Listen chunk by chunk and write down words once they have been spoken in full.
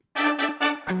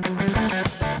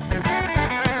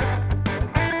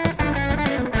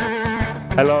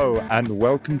Hello and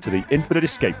welcome to the Infinite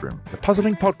Escape Room, the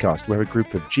puzzling podcast where a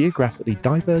group of geographically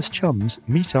diverse chums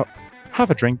meet up, have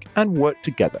a drink and work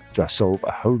together to solve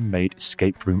a homemade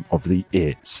escape room of the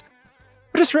ears.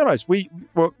 I just realised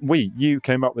you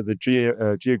came up with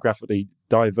the geographically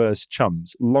diverse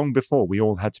chums long before we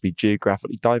all had to be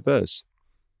geographically diverse.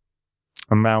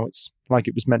 And now it's like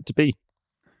it was meant to be.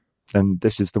 And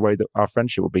this is the way that our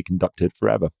friendship will be conducted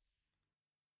forever.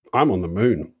 I'm on the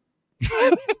moon.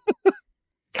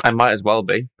 I might as well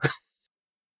be.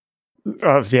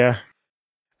 Yeah.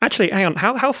 Actually, hang on.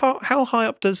 How high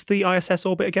up does the ISS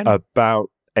orbit again? About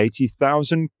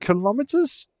 80,000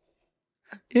 kilometers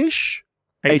ish.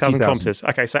 80,000 kilometers.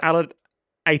 Okay, so Alad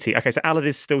 80. Okay, so Alad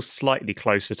is still slightly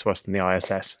closer to us than the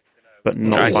ISS, but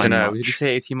not I by don't know. much. Did you say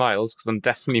 80 miles? Because I'm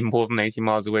definitely more than 80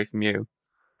 miles away from you.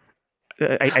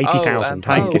 80,000.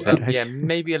 Yeah,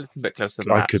 maybe a little bit closer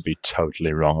than that. I could be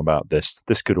totally wrong about this.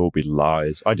 This could all be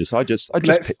lies. I just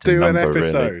Let's picked do a number, an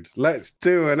episode. Really. Let's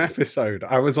do an episode.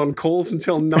 I was on calls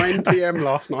until 9 p.m.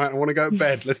 last night. I want to go to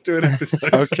bed. Let's do an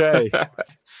episode. Okay.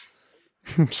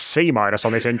 C-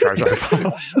 on this intro so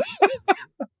far.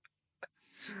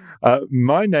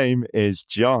 My name is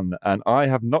John, and I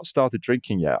have not started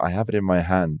drinking yet. I have it in my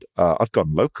hand. I've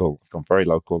gone local. I've gone very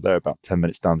local. They're about 10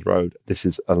 minutes down the road. This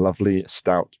is a lovely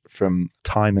stout from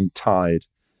Time and Tide.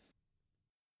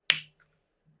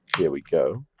 Here we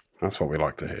go. That's what we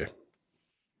like to hear.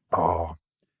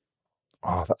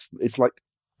 It's like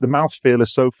the mouthfeel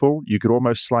is so full, you could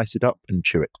almost slice it up and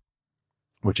chew it,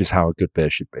 which is how a good beer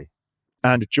should be.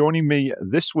 And joining me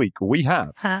this week, we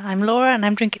have... I'm Laura, and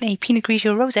I'm drinking a Pinot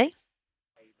Grigio Rosé.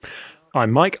 I'm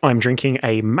Mike. I'm drinking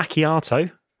a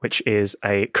macchiato, which is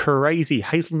a crazy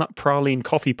hazelnut praline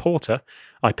coffee porter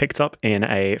I picked up in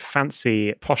a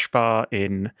fancy posh bar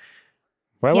in...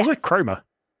 Where was it? Cromer.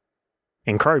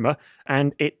 In Cromer.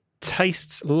 And it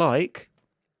tastes like...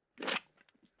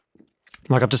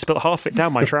 I've just spilled half it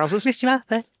down my trousers. Missed your mouth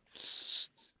there.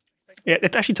 Yeah,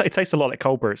 it actually it tastes a lot like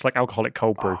cold brew. It's like alcoholic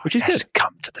cold brew, which is good.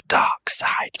 Come to the dark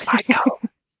side, Michael.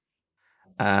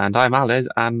 And I'm Aled,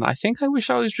 and I think I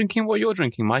wish I was drinking what you're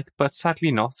drinking, Mike, but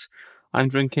sadly not. I'm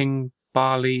drinking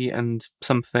barley and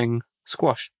something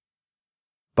squash.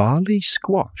 Barley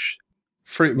squash?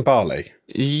 Fruit and barley.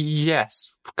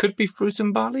 Yes, could be fruit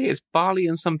and barley. It's barley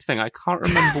and something. I can't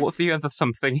remember what the other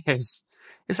something is.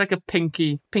 It's like a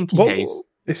pinky haze.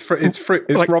 It's fruit. It's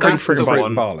Like Robin's grapefruit fruit one.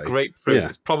 and barley. Grapefruit. Yeah.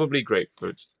 It's probably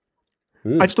grapefruit.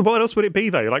 What else would it be,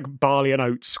 though? Like barley and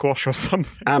oat squash or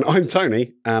something? And I'm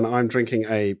Tony, and I'm drinking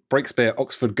a Breakspear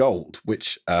Oxford Gold,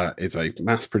 which is a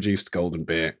mass-produced golden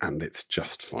beer, and it's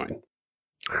just fine.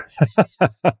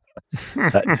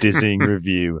 That dizzying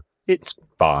review. It's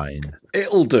fine.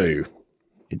 It'll do.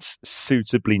 It's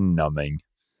suitably numbing.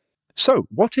 So,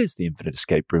 what is the Infinite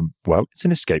Escape Room? Well, it's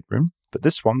an escape room, but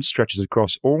this one stretches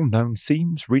across all known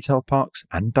themes, retail parks,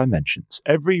 and dimensions.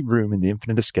 Every room in the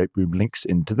Infinite Escape Room links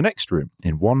into the next room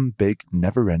in one big,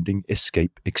 never-ending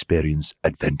escape experience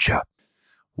adventure.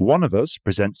 One of us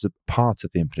presents a part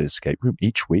of the Infinite Escape Room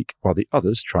each week, while the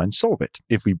others try and solve it.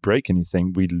 If we break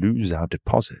anything, we lose our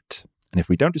deposit. And if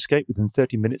we don't escape within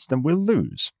 30 minutes, then we'll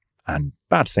lose. And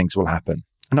bad things will happen.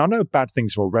 And I know bad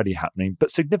things are already happening, but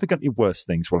significantly worse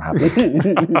things will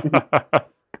happen.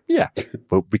 Yeah,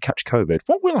 well, we catch COVID.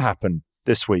 What will happen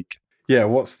this week? Yeah,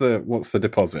 what's the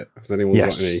deposit? Has anyone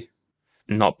got any?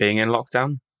 Not being in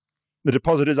lockdown. The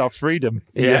deposit is our freedom.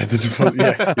 Yeah, the deposit.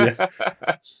 Yeah.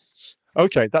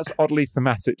 Okay, that's oddly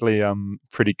thematically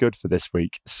pretty good for this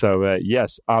week. So,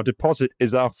 yes, our deposit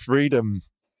is our freedom.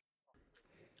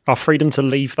 Our freedom to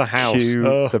leave the house Cue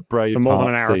the Braveheart for more than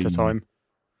an hour at a theme. time.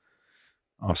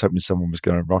 I was hoping someone was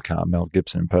going to rock out a Mel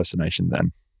Gibson impersonation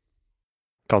then.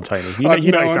 God, Tony,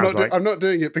 you know what it sounds like. I'm not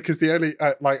doing it because the only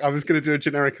I was going to do a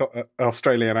generic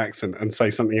Australian accent and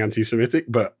say something anti-Semitic,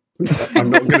 but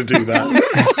I'm not going to do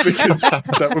that because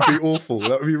that would be awful.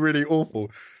 That would be really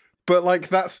awful. But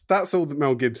that's all that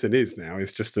Mel Gibson is now.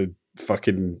 It's just a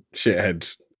fucking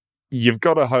shithead. You've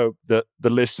got to hope that the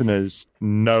listeners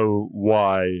know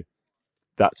why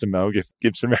that's a Mel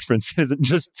Gibson reference. It isn't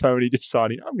just Tony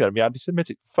deciding, I'm going to be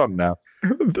anti-Semitic for fun now.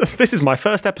 This is my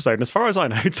first episode, and as far as I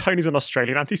know, Tony's an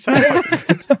Australian anti-Semite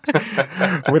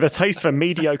with a taste for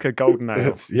mediocre golden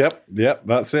ale. Yep,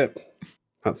 that's it.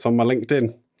 That's on my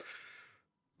LinkedIn.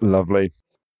 Lovely.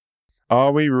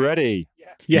 Are we ready?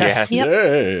 Yes. Yep.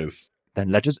 Yes. Then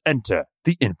let us enter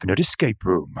the Infinite Escape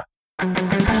Room.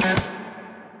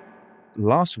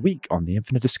 Last week on the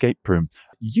Infinite Escape Room,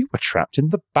 you were trapped in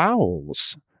the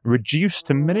bowels, reduced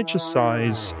to miniature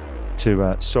size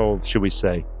to solve, shall we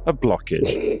say, a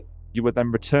blockage. You would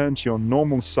then return to your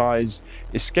normal size,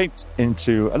 escaped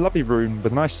into a lovely room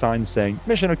with a nice sign saying,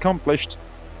 "Mission accomplished."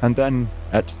 And then,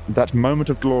 at that moment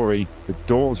of glory, the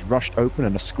doors rushed open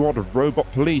and a squad of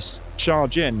robot police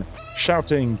charge in,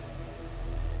 shouting...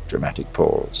 Dramatic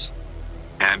pause.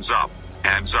 Hands up,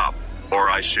 or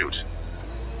I shoot.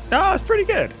 Oh, it's pretty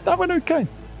good. That went okay.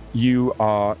 You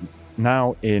are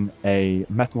now in a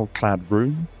metal-clad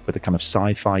room with a kind of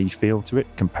sci-fi feel to it,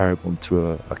 comparable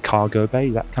to a cargo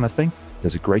bay, that kind of thing.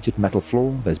 There's a grated metal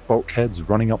floor, there's bulkheads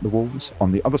running up the walls.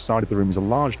 On the other side of the room is a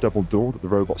large double door that the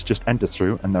robots just enter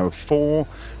through, and there are 4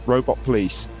 robot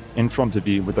police in front of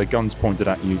you with their guns pointed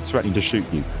at you, threatening to shoot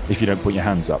you if you don't put your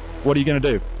hands up. What are you going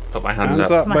to do? Put my hands Hands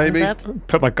up. up, My baby. hands up.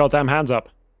 Put my goddamn hands up.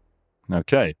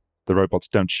 Okay, the robots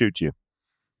don't shoot you.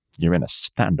 You're in a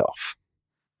standoff.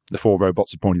 The 4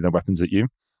 robots are pointing their weapons at you,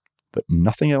 but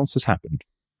nothing else has happened.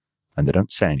 And they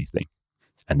don't say anything.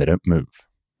 And they don't move.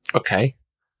 Okay,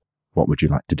 What would you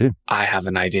like to do? I have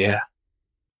an idea.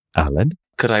 Alan?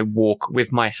 Could I walk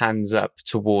with my hands up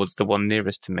towards the one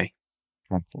nearest to me?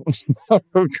 I've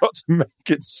got to make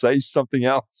it say something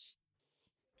else.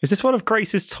 Is this one of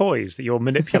Grace's toys that you're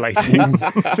manipulating?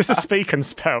 Is this a speak and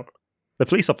spell? The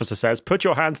police officer says, "Put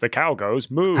your hand to the cow goes,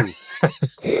 moo."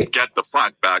 Get the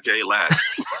fuck back, lad.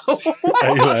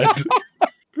 Hey, lad.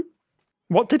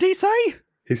 What did he say?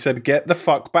 He said, "Get the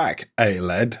fuck back,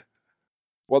 lad."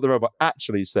 What the robot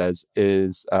actually says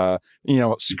is, you know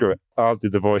what, screw it. I'll do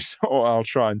the voice, or I'll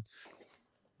try and...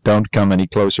 Don't come any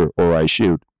closer, or I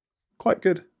shoot. Quite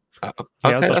good. Okay,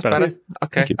 that's that's better. better.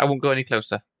 Okay, Thank you. I won't go any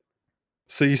closer.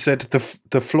 So you said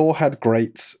the floor had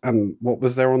grates, and what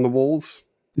was there on the walls?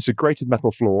 It's a grated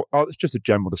metal floor. Oh, it's just a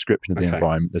general description of the Okay.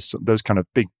 environment. There's those kind of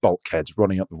big bulkheads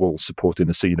running up the walls, supporting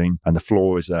the ceiling, and the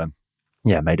floor is,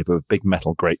 made up of a big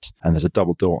metal grate, and there's a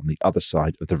double door on the other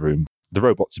side of the room. The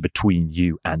robots are between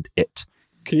you and it.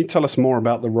 Can you tell us more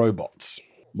about the robots?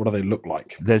 What do they look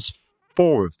like? There's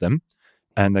 4 of them,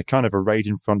 and they're kind of arrayed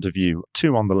in front of you,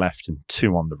 2 on the left and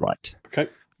 2 on the right. Okay.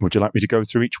 Would you like me to go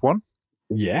through each one?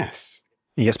 Yes.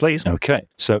 Yes, please. Okay,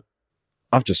 so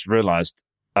I've just realised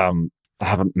I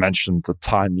haven't mentioned the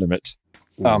time limit.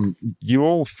 You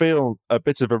all feel a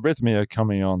bit of arrhythmia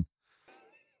coming on.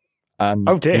 And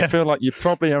Oh, dear. you feel like you've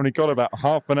probably only got about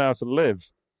half an hour to live.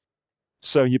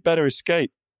 So you better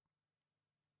escape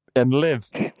and live.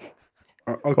 Okay.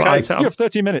 Well, You have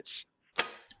 30 minutes.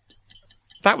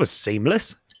 that was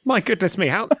seamless. My goodness me,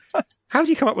 how do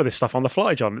you come up with this stuff on the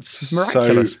fly, John? It's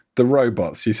miraculous. So the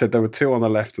robots, you said there were 2 on the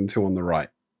left and 2 on the right.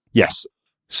 Yes.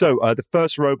 So the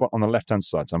first robot on the left-hand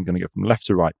side, so I'm going to go from left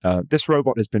to right. This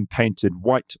robot has been painted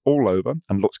white all over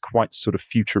and looks quite sort of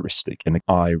futuristic in an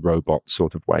iRobot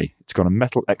sort of way. It's got a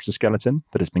metal exoskeleton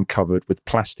that has been covered with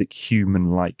plastic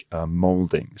human-like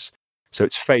mouldings. So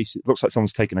its face, it looks like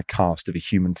someone's taken a cast of a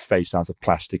human face out of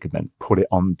plastic and then put it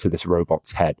onto this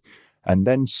robot's head and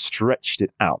then stretched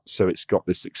it out. So it's got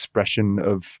this expression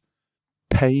of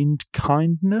pained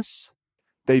kindness.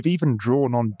 They've even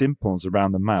drawn on dimples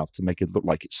around the mouth to make it look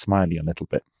like it's smiling a little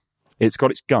bit. It's got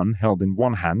its gun held in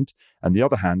one hand, and the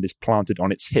other hand is planted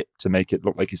on its hip to make it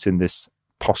look like it's in this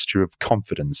posture of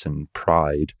confidence and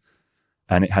pride.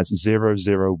 And it has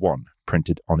 001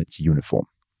 printed on its uniform.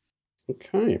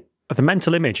 Okay. The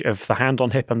mental image of the hand on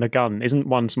hip and the gun isn't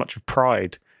one so much of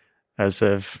pride as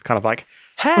of kind of like,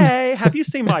 "Hey, have you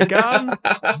seen my gun?"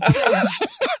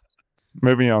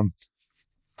 Moving on.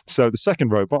 So the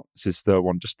second robot, this is the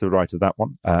one just to the right of that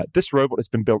one. This robot has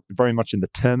been built very much in the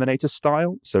Terminator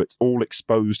style. So it's all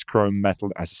exposed chrome metal,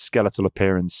 it has a skeletal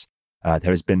appearance. There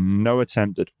has been no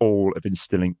attempt at all of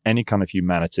instilling any kind of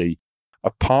humanity,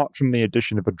 apart from the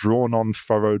addition of a drawn-on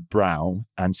furrowed brow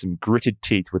and some gritted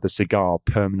teeth with a cigar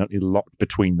permanently locked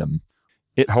between them.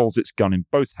 It holds its gun in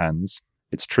both hands,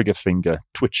 its trigger finger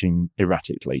twitching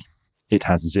erratically. It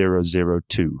has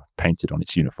 002 painted on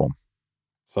its uniform.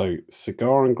 So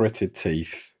cigar and gritted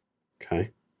teeth.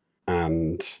 Okay.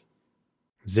 And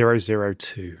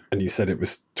 002. you said it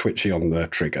was twitchy on the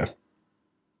trigger.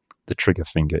 The trigger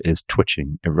finger is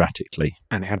twitching erratically.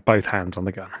 And it had both hands on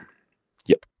the gun.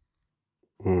 Yep.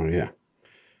 Oh, yeah.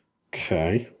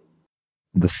 Okay.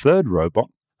 The third robot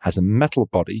has a metal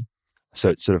body, so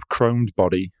it's sort of chromed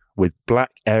body with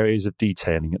black areas of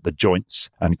detailing at the joints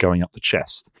and going up the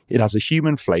chest. It has a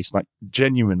human face, like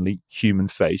genuinely human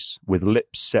face, with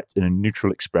lips set in a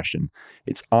neutral expression.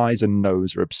 Its eyes and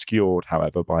nose are obscured,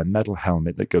 however, by a metal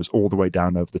helmet that goes all the way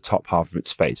down over the top half of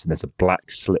its face, and there's a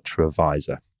black slit for a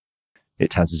visor.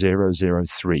 It has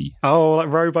 003. Oh, like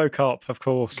RoboCop, of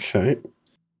course. Okay.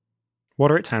 What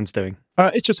are its hands doing?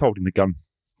 It's just holding the gun,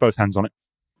 both hands on it.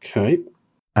 Okay.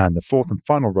 And the fourth and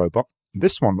final robot,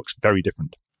 this one looks very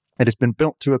different. It has been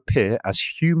built to appear as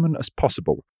human as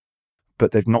possible,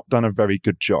 but they've not done a very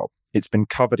good job. It's been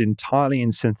covered entirely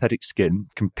in synthetic skin,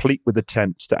 complete with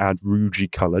attempts to add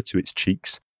rougey colour to its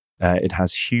cheeks. It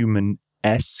has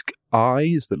human-esque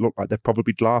eyes that look like they're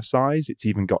probably glass eyes. It's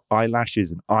even got eyelashes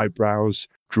and eyebrows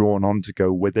drawn on to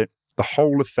go with it. The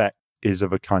whole effect is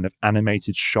of a kind of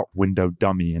animated shop window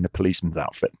dummy in a policeman's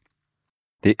outfit.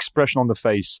 The expression on the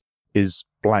face is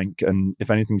blank and,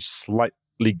 if anything,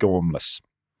 slightly gormless.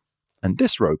 And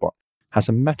this robot has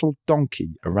a metal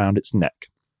donkey around its neck.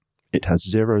 It has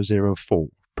 004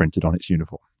 printed on its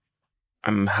uniform.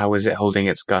 How is it holding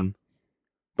its gun?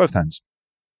 Both hands.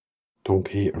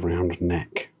 Donkey around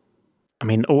neck. I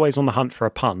mean, always on the hunt for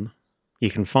a pun. You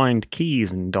can find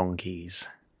keys in donkeys.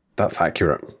 That's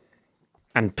accurate.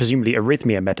 And presumably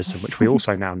arrhythmia medicine, which we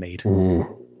also now need.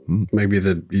 Maybe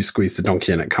you squeeze the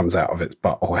donkey and it comes out of its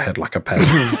butt or head like a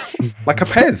Pez. Like a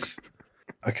Pez!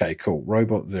 Okay, cool.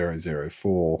 Robot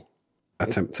 004.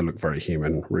 Attempt to look very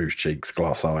human. Rouge cheeks,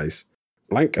 glass eyes.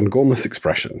 Blank and gormless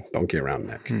expression. Donkey around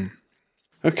neck.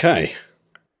 Okay.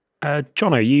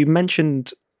 Jono, you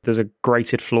mentioned there's a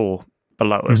grated floor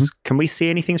below us. Can we see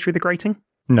anything through the grating?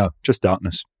 No, just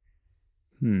darkness.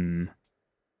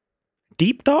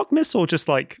 Deep darkness or just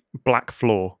like black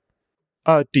floor?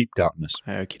 Deep darkness.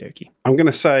 Okie dokie. I'm going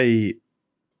to say,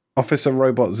 Officer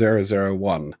Robot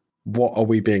 001, what are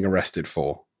we being arrested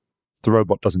for? The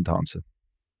robot doesn't answer.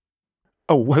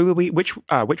 Oh, who are we? Which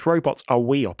robots are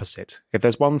we opposite? If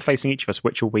there's one facing each of us,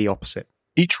 which are we opposite?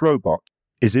 Each robot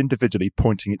is individually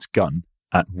pointing its gun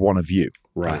at one of you.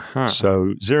 Right. Uh-huh.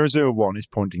 So 001 is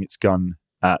pointing its gun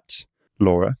at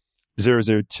Laura.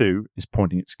 002 is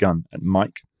pointing its gun at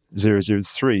Mike.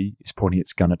 003 is pointing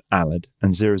its gun at Alad.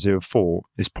 And 004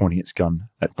 is pointing its gun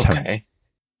at Tony. Okay.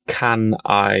 Can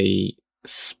I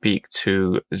speak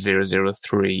to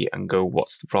 003 and go,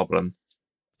 what's the problem?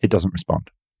 It doesn't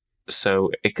respond. So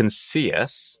it can see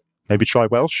us. Maybe try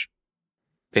Welsh.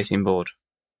 Facing board.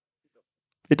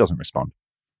 It doesn't respond.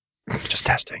 Just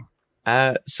testing.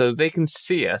 So they can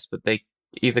see us, but they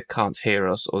either can't hear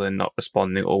us or they're not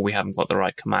responding or we haven't got the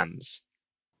right commands.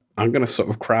 I'm going to sort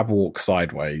of crab walk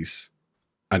sideways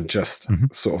and just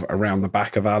sort of around the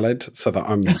back of Alid so that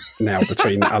I'm now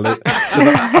between Alid.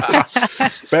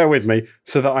 Bear with me.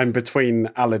 So that I'm between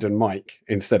Alid and Mike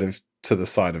instead of to the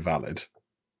side of Alid.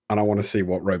 And I want to see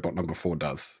what robot number 4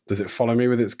 does. Does it follow me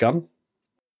with its gun?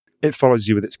 It follows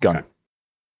you with its gun. Okay.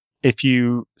 If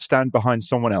you stand behind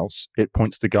someone else, it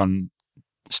points the gun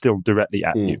still directly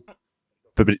at you.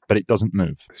 But it doesn't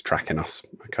move. It's tracking us.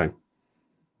 Okay.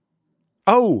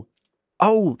 Oh,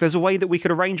 there's a way that we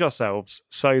could arrange ourselves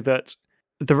so that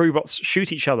the robots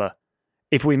shoot each other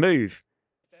if we move.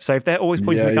 So if they're always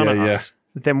pointing the gun at us,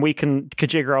 then we can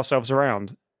kajigger ourselves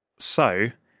around. So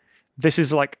this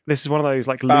is one of those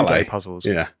like Ludo puzzles.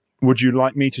 Yeah. Would you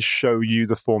like me to show you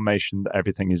the formation that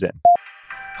everything is in?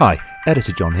 Hi,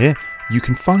 Editor John here. You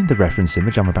can find the reference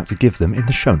image I'm about to give them in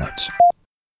the show notes.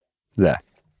 There.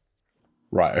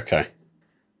 Right, okay.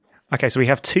 Okay, so we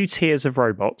have 2 tiers of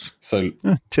robots. So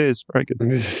Cheers. Very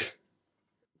good.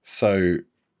 So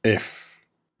if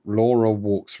Laura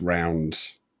walks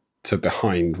round to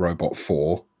behind Robot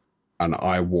 4 and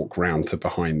I walk round to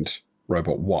behind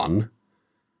Robot 1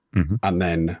 and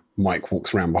then Mike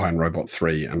walks round behind Robot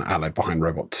 3 and Aled behind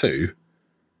Robot 2,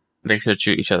 They should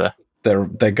shoot each other.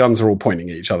 their guns are all pointing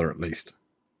at each other at least.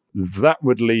 That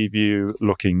would leave you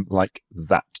looking like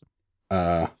that.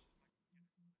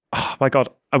 Oh my god,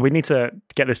 we need to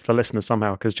get this to the listeners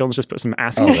somehow because John's just put some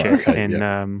ASCII shit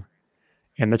in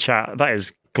the chat. That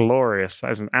is glorious.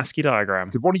 That is an ASCII diagram.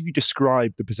 Could one of you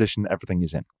describe the position that everything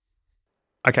is in?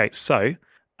 Okay, so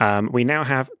we now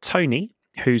have Tony,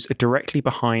 who's directly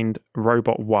behind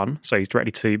Robot 1. So he's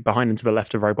directly behind and to the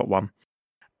left of Robot 1.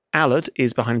 Alad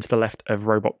is behind and to the left of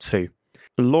Robot 2.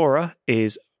 Laura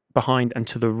is behind and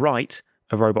to the right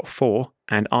of Robot 4.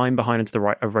 And I'm behind and to the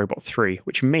right of Robot 3,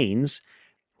 which means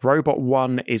Robot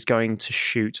 1 is going to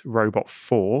shoot Robot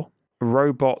 4.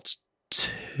 Robot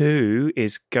 2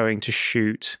 is going to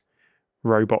shoot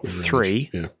Robot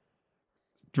 3. Yeah.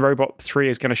 Robot 3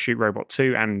 is going to shoot Robot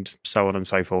 2, and so on and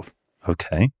so forth.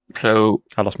 Okay. So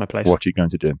I lost my place. What are you going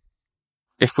to do?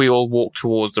 if we all walk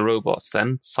towards the robots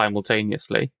then,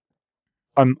 simultaneously.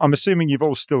 I'm assuming you've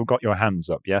all still got your hands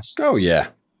up, yes? Oh, yeah.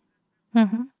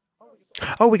 Mm-hmm.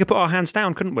 Oh, we could put our hands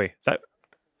down, couldn't we?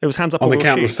 It was hands up On or the we'll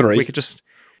count shoot. of 3. We could just...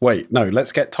 Wait, no,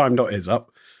 let's get time.is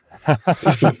up.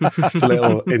 It's a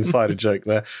little insider joke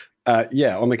there.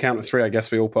 Yeah, on the count of 3, I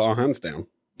guess we all put our hands down.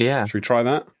 Yeah. Should we try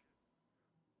that?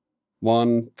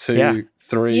 1, 2,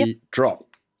 3, Yep. drop.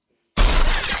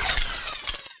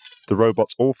 The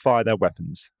robots all fire their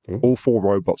weapons. All 4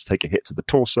 robots take a hit to the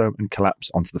torso and collapse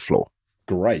onto the floor.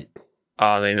 Great.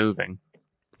 Are they moving?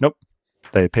 Nope.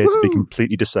 They appear to be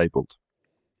completely disabled.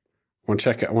 I want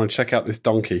to check out this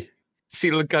donkey.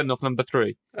 Seal a gun off number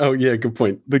 3. Oh, yeah, good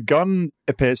point. The gun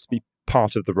appears to be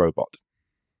part of the robot.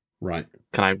 Right.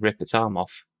 Can I rip its arm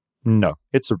off? No,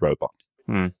 it's a robot.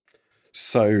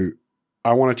 So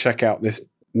I want to check out this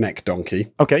neck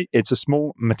donkey. Okay, it's a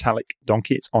small metallic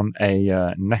donkey. It's on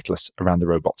a necklace around the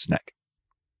robot's neck.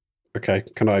 Okay,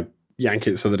 can I yank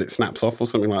it so that it snaps off or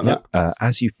something like that?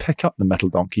 As you pick up the metal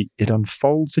donkey, it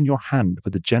unfolds in your hand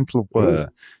with a gentle whir.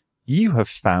 You have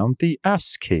found the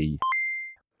ASCII.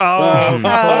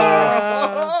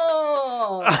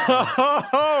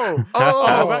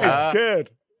 Oh, that is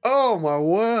good. Oh, my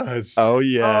word. Oh,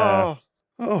 yeah.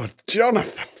 Oh,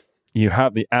 Jonathan. You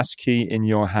have the ASCII in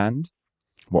your hand.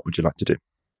 What would you like to do?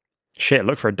 Shit,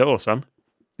 look for a door, son.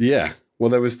 Yeah. Well,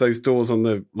 there was those doors on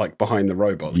the behind the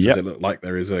robots. Yep. Does it look like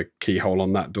there is a keyhole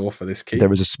on that door for this key?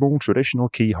 There is a small traditional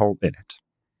keyhole in it.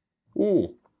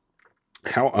 Ooh.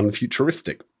 How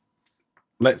unfuturistic.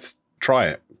 Let's try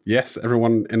it. Yes,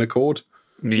 everyone in accord?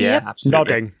 Yeah, Yep. absolutely.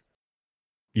 Nodding.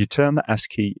 You turn the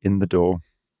ASCII in the door.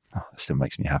 Oh, that still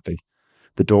makes me happy.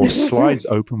 The door slides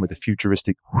open with a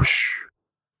futuristic whoosh,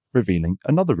 revealing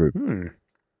another room.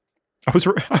 I was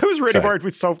really Okay. worried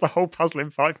we'd solve the whole puzzle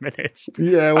in 5 minutes.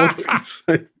 Yeah, what was I going to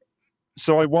say?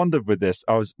 So I wondered with this,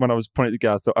 when I was putting it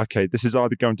together, I thought, okay, this is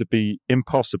either going to be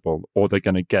impossible or they're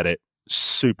going to get it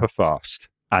super fast.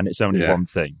 And it's only one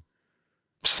thing.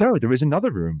 So there is another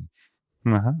room.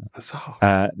 There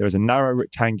is a narrow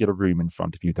rectangular room in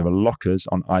front of you. There are lockers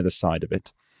on either side of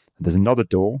it. There's another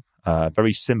door, a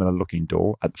very similar looking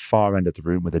door at the far end of the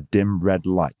room with a dim red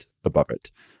light above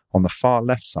it. On the far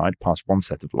left side, past one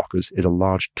set of lockers, is a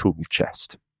large tool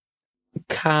chest.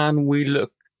 Can we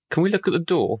look at the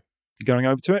door? You going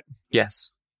over to it?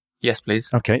 Yes. Yes, please.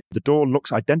 Okay. The door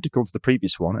looks identical to the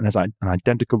previous one and has an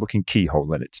identical looking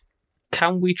keyhole in it.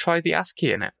 Can we try the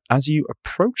ASCII in it? As you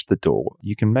approach the door,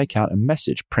 you can make out a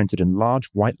message printed in large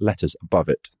white letters above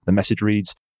it. The message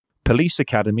reads, Police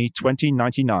Academy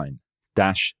 2099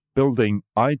 - Building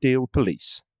Ideal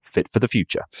Police Fit for the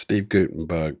Future. Steve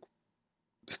Gutenberg.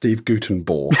 Steve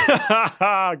Gutenborg.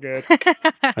 Good.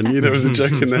 I knew there was a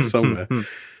joke in there somewhere.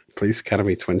 Police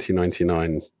Academy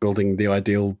 2099.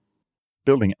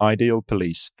 Building ideal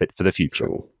Police Fit for the Future.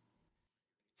 Cool.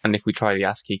 And if we try the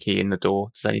ASCII key in the door,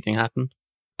 does anything happen?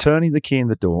 Turning the key in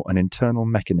the door, an internal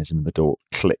mechanism in the door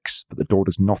clicks, but the door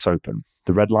does not open.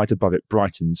 The red light above it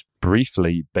brightens,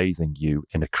 briefly bathing you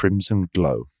in a crimson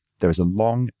glow. There is a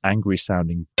long,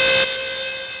 angry-sounding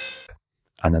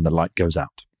and then the light goes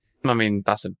out. I mean,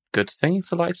 that's a good thing if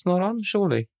the light's not on,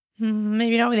 surely.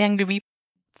 Maybe not with the angry beep.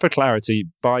 For clarity,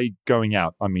 by going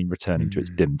out, I mean returning to its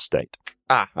dimmed state.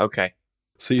 Ah, okay.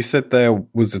 So you said there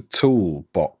was a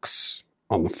toolbox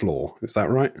on the floor. Is that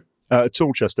right? A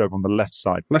tool chest over on the left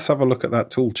side. Let's have a look at that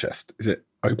tool chest. Is it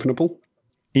openable?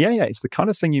 Yeah. It's the kind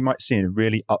of thing you might see in a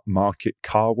really upmarket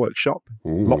car workshop.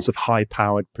 Ooh. Lots of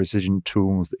high-powered precision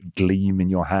tools that gleam in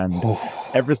your hand.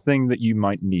 Everything that you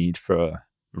might need for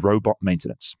robot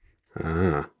maintenance.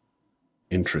 Ah,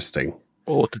 interesting.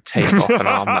 Or to take off an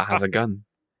arm that has a gun.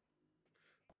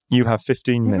 You have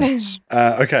 15 minutes.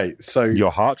 Okay, so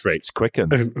Your heart rate's quicken.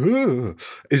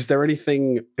 is there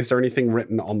anything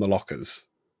written on the lockers?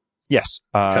 Yes.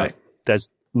 Okay. There's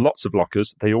lots of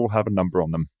lockers. They all have a number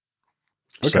on them.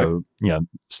 Okay. So,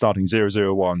 starting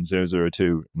 001,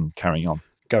 002, and carrying on.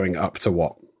 Going up to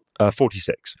what?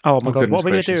 46. Oh my god, goodness what are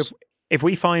we going to do gracious. if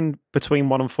we find between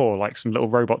 1 and 4 like some little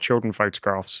robot children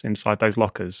photographs inside those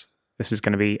lockers? This is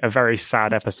going to be a very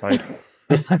sad episode.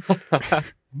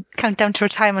 Countdown to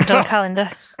retirement on a calendar.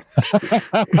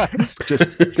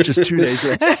 just 2 days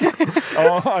left.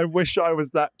 Oh, I wish I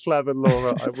was that clever,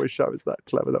 Laura. I wish I was that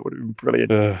clever. That would have been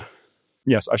brilliant.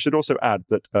 Yes, I should also add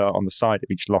that on the side of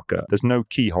each locker, there's no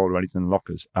keyhole or anything in the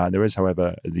lockers. There is,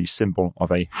 however, the symbol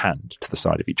of a hand to the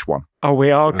side of each one. Oh,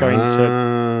 we are going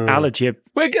to allergy.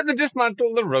 We're going to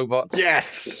dismantle the robots.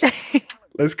 Yes.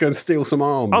 Let's go and steal some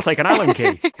arms. I'll take an Allen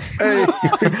key. Hey.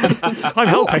 I'm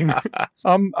helping.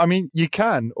 I mean, you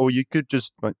can, or you could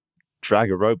just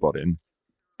drag a robot in.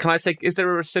 Is there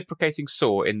a reciprocating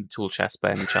saw in the tool chest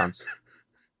by any chance?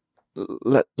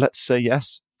 Let's say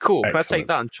yes. Cool. Can I Excellent. take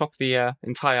that and chop the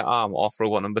entire arm off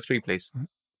robot number 3, please?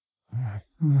 Okay,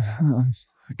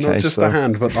 Not just the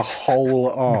hand, but the whole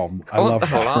arm. I love the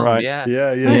whole that. arm, Right. yeah.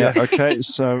 Yeah. Okay,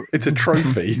 so It's a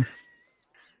trophy.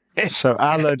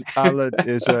 Alad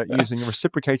is using a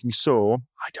reciprocating saw.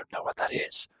 I don't know what that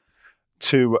is.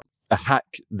 To hack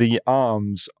the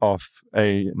arms off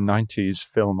a 90s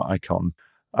film icon.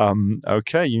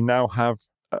 Okay, you now have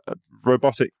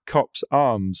robotic cop's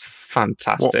arms.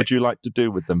 Fantastic. What would you like to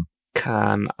do with them?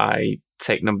 Can I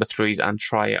take number 3's and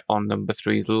try it on number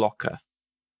 3's locker?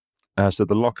 So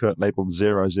the locker labeled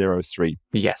 003.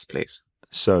 Yes, please.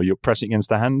 So you're pressing against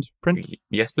the hand print?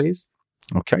 Yes, please.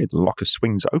 Okay, the locker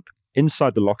swings open.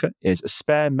 Inside the locker is a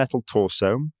spare metal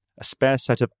torso, a spare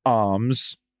set of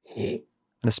arms, and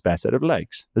a spare set of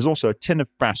legs. There's also a tin of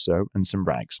Brasso and some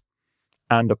rags,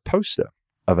 and a poster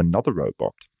of another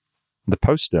robot. The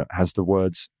poster has the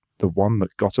words, "The one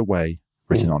that got away,"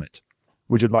 written on it.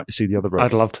 Would you like to see the other robot?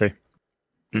 I'd love to.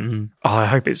 Mm-hmm. Oh, I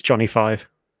hope it's Johnny 5.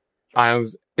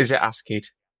 Is it ASCII?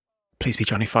 Please be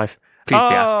Johnny 5. Please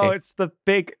be ASCII. It's the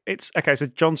big... Okay, so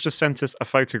John's just sent us a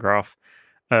photograph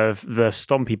of the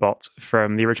Stompy bot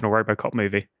from the original RoboCop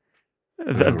movie.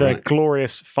 The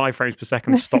glorious 5 frames per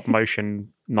second stop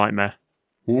motion nightmare.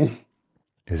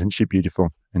 Isn't she beautiful?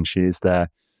 And she is there,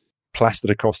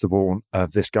 plastered across the wall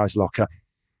of this guy's locker.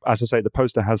 As I say, the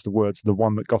poster has the words, "The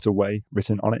one that got away,"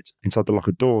 written on it. Inside the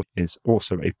locker door is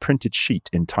also a printed sheet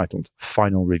entitled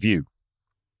Final Review.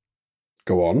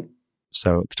 Go on.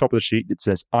 So at the top of the sheet, it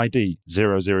says ID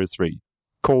 003,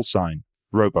 call sign,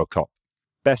 Robocop,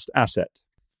 best asset,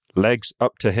 legs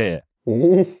up to here,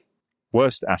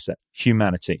 worst asset,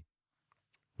 humanity,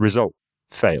 result,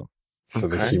 fail. So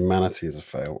the humanity is a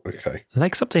fail. Okay.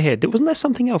 Legs up to here. Wasn't there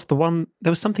something else? There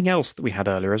was something else that we had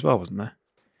earlier as well, wasn't there?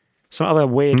 Some other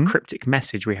weird cryptic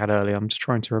message we had earlier. I'm just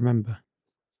trying to remember.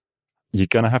 You're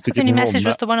going to have to The give only me more message than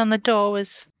was that. the one on the door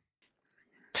was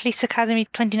Police Academy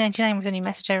 2099 was the only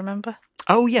message I remember.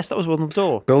 Oh, yes, that was one on the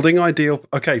door. Building ideal.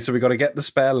 Okay, so we've got to get the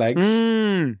spare legs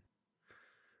Mm.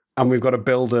 and we've got to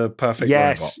build a perfect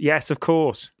Yes, robot. yes, of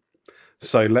course.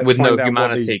 So let's With find no out what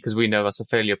humanity, because we know that's a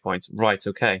failure point. Right,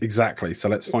 okay. Exactly. So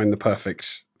let's find the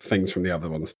perfect things from the other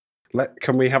ones.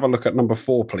 Can we have a look at number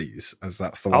 4, please? As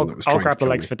that's the one that was I'll trying grab to the kill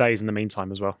legs me. for days in the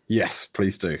meantime as well. Yes,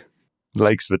 please do.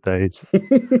 Legs for days.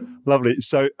 Lovely.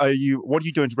 So what are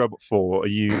you doing to Robot 4? Are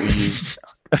you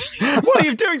What are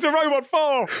you doing to Robot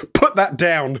 4? Put that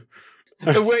down.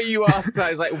 The way you ask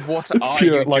that is like, what It's are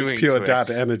pure, you like doing pure to dad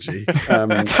it? energy.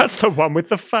 That's the one with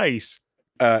the face.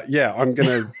 Yeah, I'm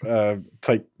gonna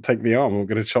take the arm. I'm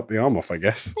gonna chop the arm off, I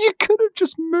guess. You could have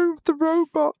just moved the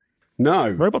robot.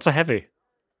 No. Robots are heavy.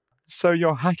 So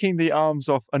you're hacking the arms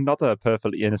off another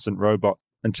perfectly innocent robot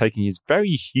and taking his very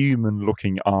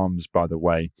human-looking arms, by the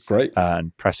way, Great.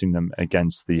 and pressing them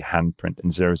against the handprint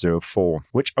in 004,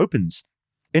 which opens.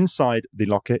 Inside the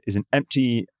locker is an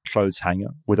empty clothes hanger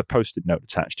with a post-it note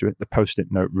attached to it. The post-it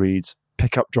note reads,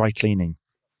 "Pick up dry cleaning."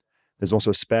 There's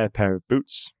also a spare pair of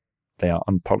boots. They are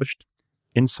unpolished.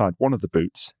 Inside one of the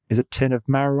boots is a tin of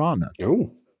marijuana.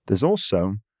 Oh. There's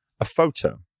also a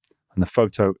photo, and the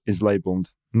photo is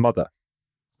labeled Mother.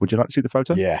 Would you like to see the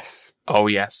photo? Yes. Oh,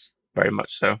 yes. Very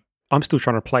much so. I'm still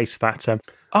trying to place that.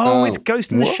 Oh, It's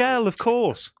Ghost in the what? Shell, of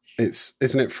course.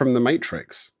 Isn't it from the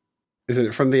Matrix? Isn't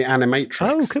it from the Animatrix?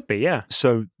 Oh, could be, yeah.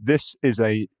 So this is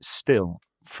a still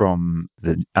from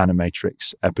the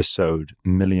Animatrix episode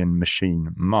Million Machine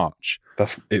March.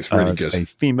 It's really of good. A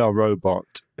female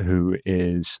robot who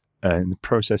is in the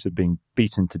process of being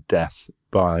beaten to death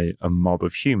by a mob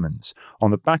of humans.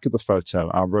 On the back of the photo,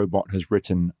 our robot has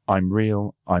written, "I'm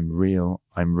real, I'm real,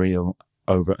 I'm real,"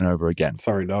 over and over again.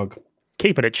 Sorry, dog.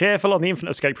 Keeping it cheerful on the Infinite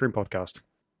Escape Room podcast.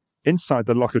 Inside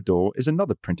the locker door is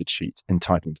another printed sheet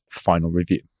entitled Final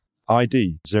Review.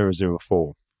 ID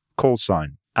 004. Call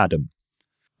sign Adam.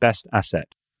 Best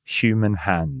asset, human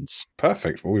hands.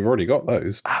 Perfect. Well, we've already got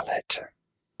those. Mallet.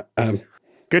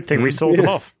 Good thing we sawed them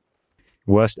off.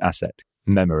 Worst asset,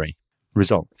 memory.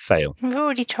 Result, fail. We've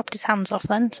already chopped his hands off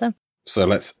then, so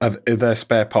So are there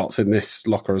spare parts in this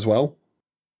locker as well?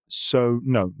 So,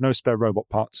 no spare robot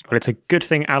parts. Well, it's a good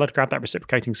thing Al had grabbed that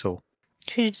reciprocating saw.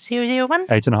 should we do 001?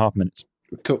 8.5 minutes.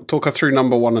 Talk us through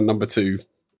number 1 and number 2.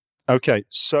 Okay,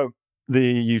 so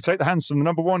you take the hands from the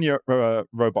number 1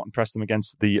 robot and press them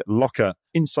against the locker.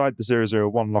 Inside the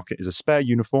 001 locker is a spare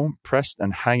uniform pressed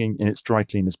and hanging in its dry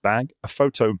cleaner's bag. A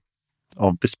photo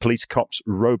of this police cop's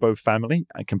Robo family,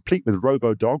 and complete with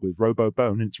Robo dog with Robo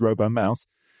bone in its Robo mouth.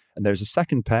 And there's a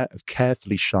second pair of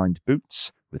carefully shined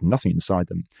boots with nothing inside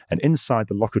them. And inside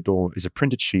the locker door is a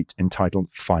printed sheet entitled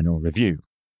Final Review.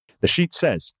 The sheet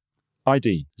says,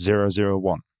 ID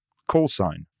 001, call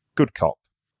sign, good cop,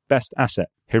 best asset,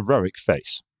 heroic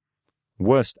face,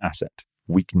 worst asset,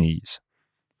 weak knees,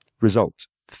 result,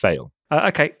 fail.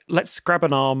 Okay, let's grab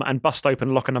an arm and bust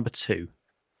open locker number 2.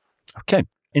 Okay,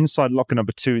 inside locker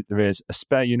number 2, there is a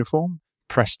spare uniform,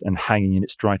 pressed and hanging in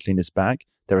its dry cleaner's bag.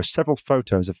 There are several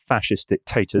photos of fascist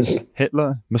dictators,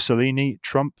 Hitler, Mussolini,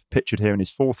 Trump, pictured here in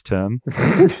his 4th term.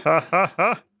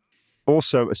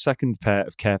 Also, a second pair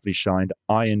of carefully shined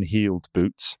iron-heeled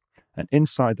boots, and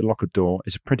inside the locker door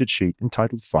is a printed sheet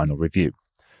entitled Final Review.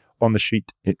 On the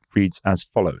sheet, it reads as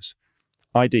follows.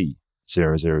 ID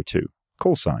 002.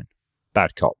 Call sign.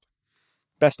 Bad cop.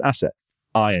 Best asset.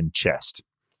 Iron chest.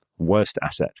 Worst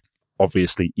asset.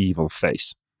 Obviously evil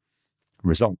face.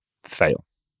 Result. Fail.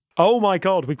 Oh my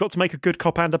god, we've got to make a good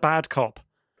cop and a bad cop.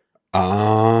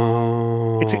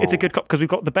 Oh. It's a good cop because we've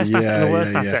got the best asset and the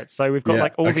worst asset. So we've got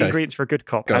like all the ingredients for a good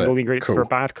cop and all the ingredients for a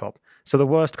bad cop. So the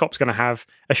worst cop's going to have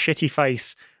a shitty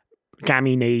face,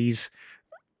 gammy knees,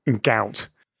 and gout.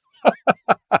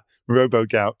 Robo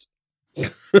gout.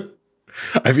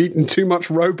 I've eaten too much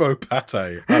Robo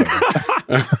pate.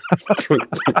 Oh.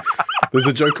 There's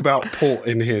a joke about port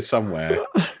in here somewhere,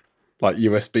 like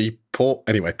USB port.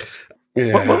 Anyway,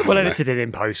 yeah, we'll edit it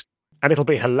in post, and it'll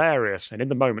be hilarious. And in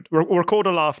the moment, we'll record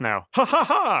a laugh now. Ha ha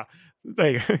ha!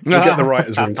 There you go. We'll get the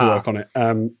writers' room to work on it.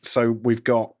 So we've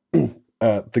got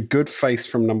the good face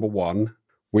from number 1.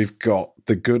 We've got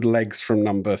the good legs from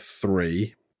number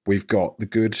 3. We've got the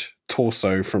good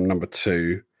torso from number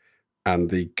 2.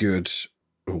 And the good,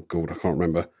 oh God, I can't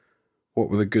remember. What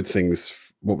were the good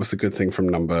things? What was the good thing from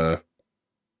number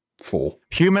 4?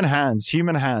 Human hands.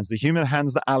 The human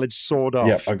hands that Alid sawed off.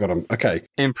 Yeah, I got them. Okay.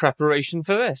 In preparation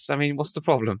for this, I mean, what's the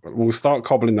problem? We'll start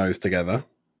cobbling those together.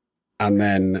 And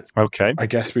then Okay. I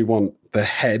guess we want the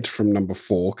head from number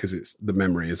 4 because it's the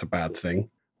memory is a bad thing.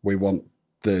 We want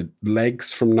the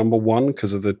legs from number 1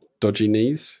 because of the dodgy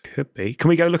knees. Could be. Can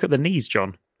we go look at the knees,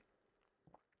 John?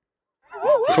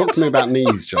 Talk to me about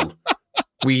knees, John.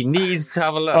 We need to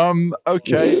have a look.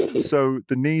 Okay. So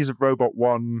the knees of Robot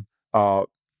 1 are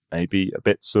maybe a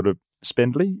bit sort of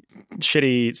spindly.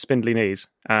 Shitty, spindly knees.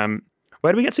 Where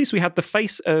do we get to? So we had the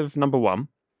face of number 1.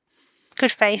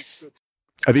 Good face.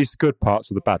 Are these the good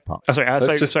parts or the bad parts? Oh,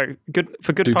 sorry, good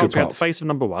for good do parts. good We had the parts. face of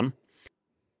number 1,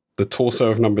 The torso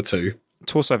of number 2.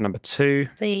 torso of number 2,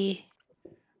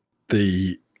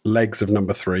 The legs of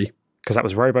number 3. because that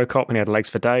was RoboCop and he had legs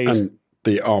for days. And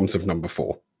the arms of number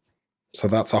 4. So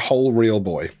that's a whole real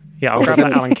boy. Yeah, I'll grab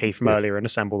that Allen key from earlier and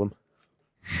assemble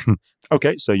them.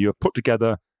 Okay, so you have put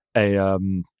together a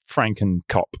Franken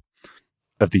cop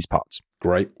of these parts.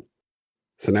 Great.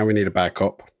 So now we need a bad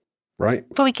cop, right?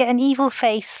 But we get an evil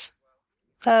face,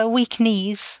 weak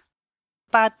knees,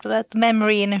 bad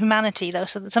memory and humanity, though,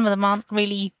 so that some of them aren't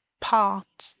really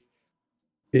parts.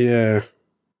 Yeah.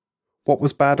 What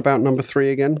was bad about number 3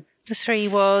 again? The 3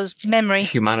 was memory.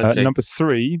 Humanity. Number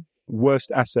 3,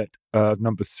 worst asset.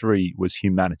 Number 3 was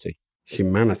humanity.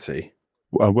 Humanity.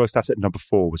 Worst asset number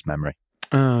 4 was memory.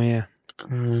 Oh, yeah.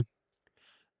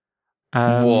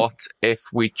 What if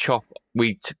we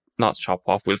not chop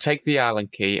off, we'll take the Allen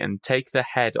key and take the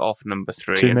head off number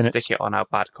 3 2 and minutes. stick it on our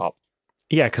bad cop.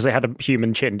 Yeah, because they had a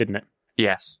human chin, didn't it?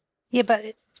 Yes. Yeah,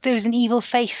 but there was an evil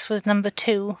face with number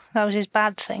 2. That was his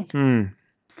bad thing.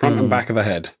 Front and back of the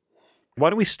head. Why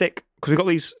don't we stick, because we've got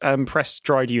these pressed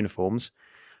dried uniforms,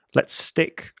 let's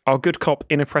stick our good cop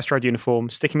in a pressed dried uniform,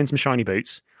 stick him in some shiny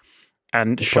boots,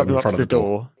 and shove him up to the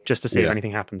door just to see if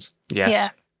anything happens. Yes. Yeah.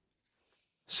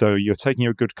 So you're taking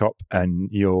your good cop and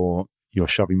you're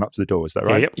shoving him up to the door, is that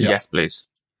right? Yep. Yeah. Yes, please.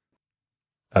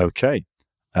 Okay.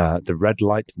 The red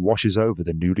light washes over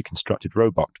the newly constructed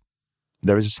robot.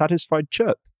 There is a satisfied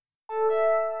chirp.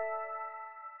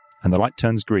 And the light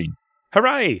turns green.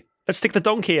 Hooray! Let's stick the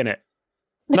donkey in it.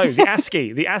 No, the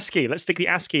ASCII. The ASCII. Let's stick the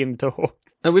ASCII in the door.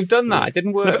 No, we've done that. It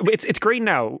didn't work. No, it's green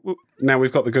now. Now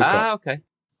we've got the good cop. Okay.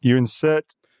 You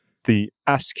insert the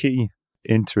ASCII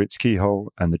into its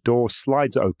keyhole and the door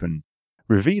slides open,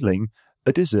 revealing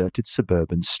a deserted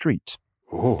suburban street.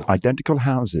 Oh. Identical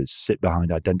houses sit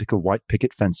behind identical white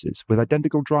picket fences with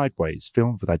identical driveways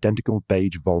filled with identical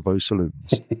beige Volvo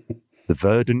saloons. The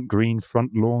verdant green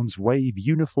front lawns wave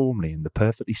uniformly in the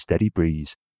perfectly steady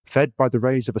breeze, fed by the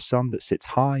rays of a sun that sits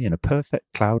high in a perfect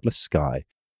cloudless sky,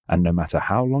 and no matter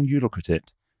how long you look at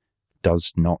it,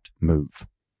 does not move.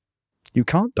 You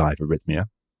can't die of arrhythmia,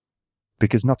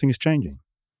 because nothing is changing.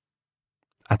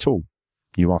 At all.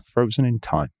 You are frozen in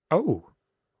time. Oh.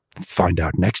 Find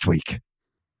out next week.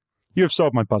 You have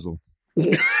solved my puzzle.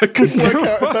 I couldn't work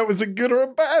out if that was a good or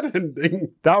a bad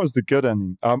ending. That was the good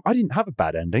ending. I didn't have a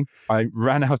bad ending. I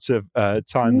ran out of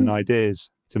time and ideas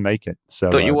to make it. So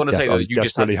Don't you want to yes, say I that was you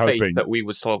just had desperately faith hoping. that we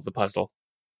would solve the puzzle?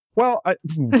 Well, I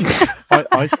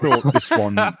thought this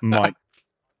one might.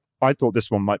 I thought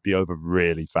this one might be over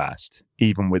really fast,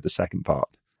 even with the second part.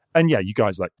 And yeah, you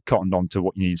guys like cottoned on to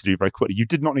what you needed to do very quickly. You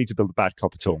did not need to build a bad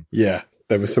cop at all. Yeah,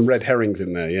 there were some red herrings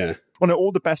in there, yeah. Well, no,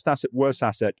 all the best asset, worst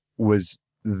asset was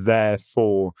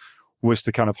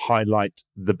to kind of highlight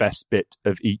the best bit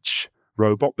of each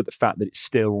robot, but the fact that it's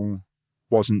still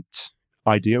wasn't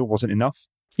ideal, wasn't enough.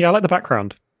 Yeah, I like the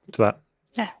background to that.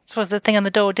 Yeah, I suppose the thing on the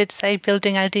door did say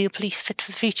building ideal police fit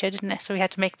for the future, didn't it? So we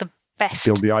had to make the best.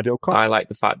 Build the ideal cop. I like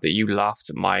the fact that you laughed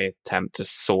at my attempt to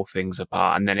saw things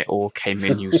apart and then it all came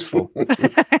in useful.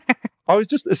 I was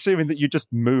just assuming that you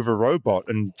just move a robot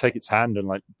and take its hand and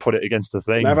like put it against the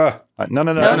thing. Never. Like, no.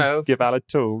 No. Give Alad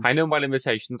tools. I know my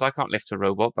limitations. I can't lift a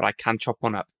robot, but I can chop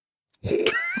one up.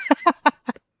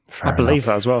 I believe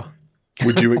that as well.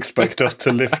 Would you expect us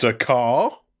to lift a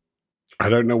car? I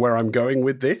don't know where I'm going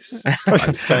with this.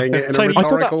 I'm saying it in a Tony,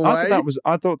 rhetorical I way.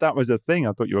 thought that was a thing.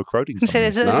 I thought you were quoting So something.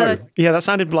 there's No. Yeah, that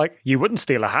sounded like you wouldn't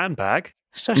steal a handbag.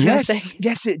 So I was gonna say.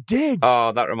 Yes, it did.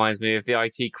 Oh, that reminds me of the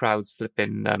IT crowd's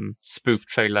flipping spoof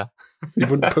trailer. You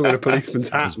wouldn't put in a polipoliceman's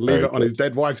hat and leave it on his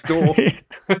dead wife's door.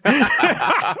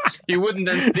 You wouldn't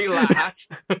then steal that hat.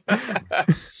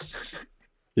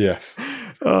 Yes.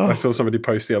 I saw somebody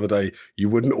post the other day, you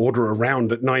wouldn't order a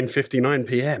round at 9:59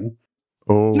 p.m.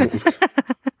 Oh,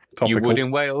 Topical. You would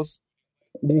in Wales.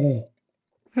 Yeah.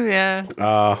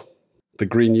 The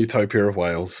green utopia of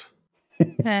Wales.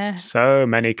 Yeah. So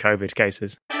many COVID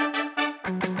cases.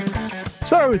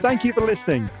 so thank you for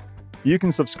listening. You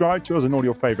can subscribe to us on all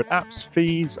your favourite apps,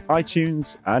 feeds,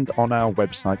 iTunes, and on our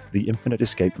website,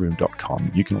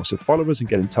 theinfiniteescaperoom.com. You can also follow us and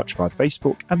get in touch via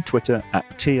Facebook and Twitter at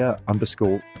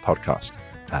tier_podcast.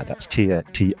 That's tier,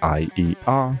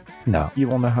 T-I-E-R. No,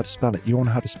 you all know how to spell it. You all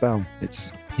know how to spell.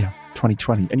 It's,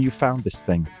 2020, and you found this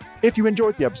thing. If you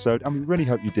enjoyed the episode, and we really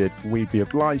hope you did, we'd be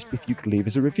obliged if you could leave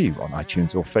us a review on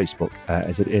iTunes or Facebook,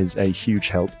 as it is a huge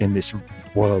help in this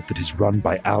world that is run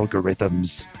by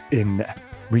algorithms in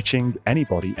reaching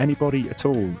anybody at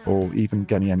all, or even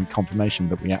getting any confirmation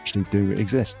that we actually do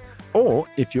exist. Or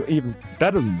if you're even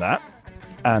better than that,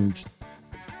 and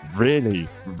really,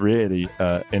 really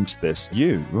into this,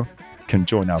 you can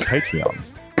join our Patreon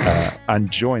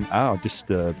and join our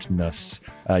Disturbedness.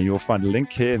 You'll find a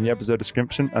link here in the episode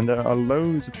description, and there are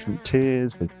loads of different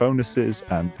tiers with bonuses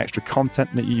and extra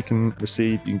content that you can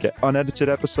receive. You can get unedited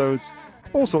episodes,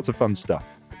 all sorts of fun stuff,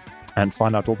 and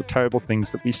find out all the terrible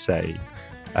things that we say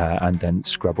and then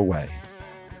scrub away.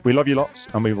 We love you lots,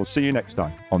 and we will see you next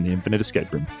time on the Infinite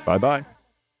Escape Room. Bye-bye.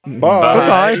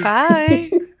 Bye. Bye.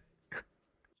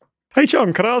 Hey,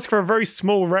 John, can I ask for a very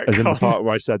small retcon? As in the part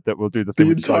where I said that we'll do the thing The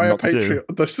we decided entire not to do.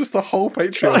 Patreon. That's just the whole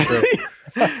Patreon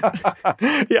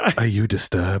bit. Yeah. Are you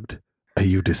disturbed?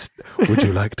 Would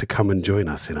you like to come and join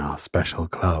us in our special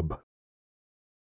club?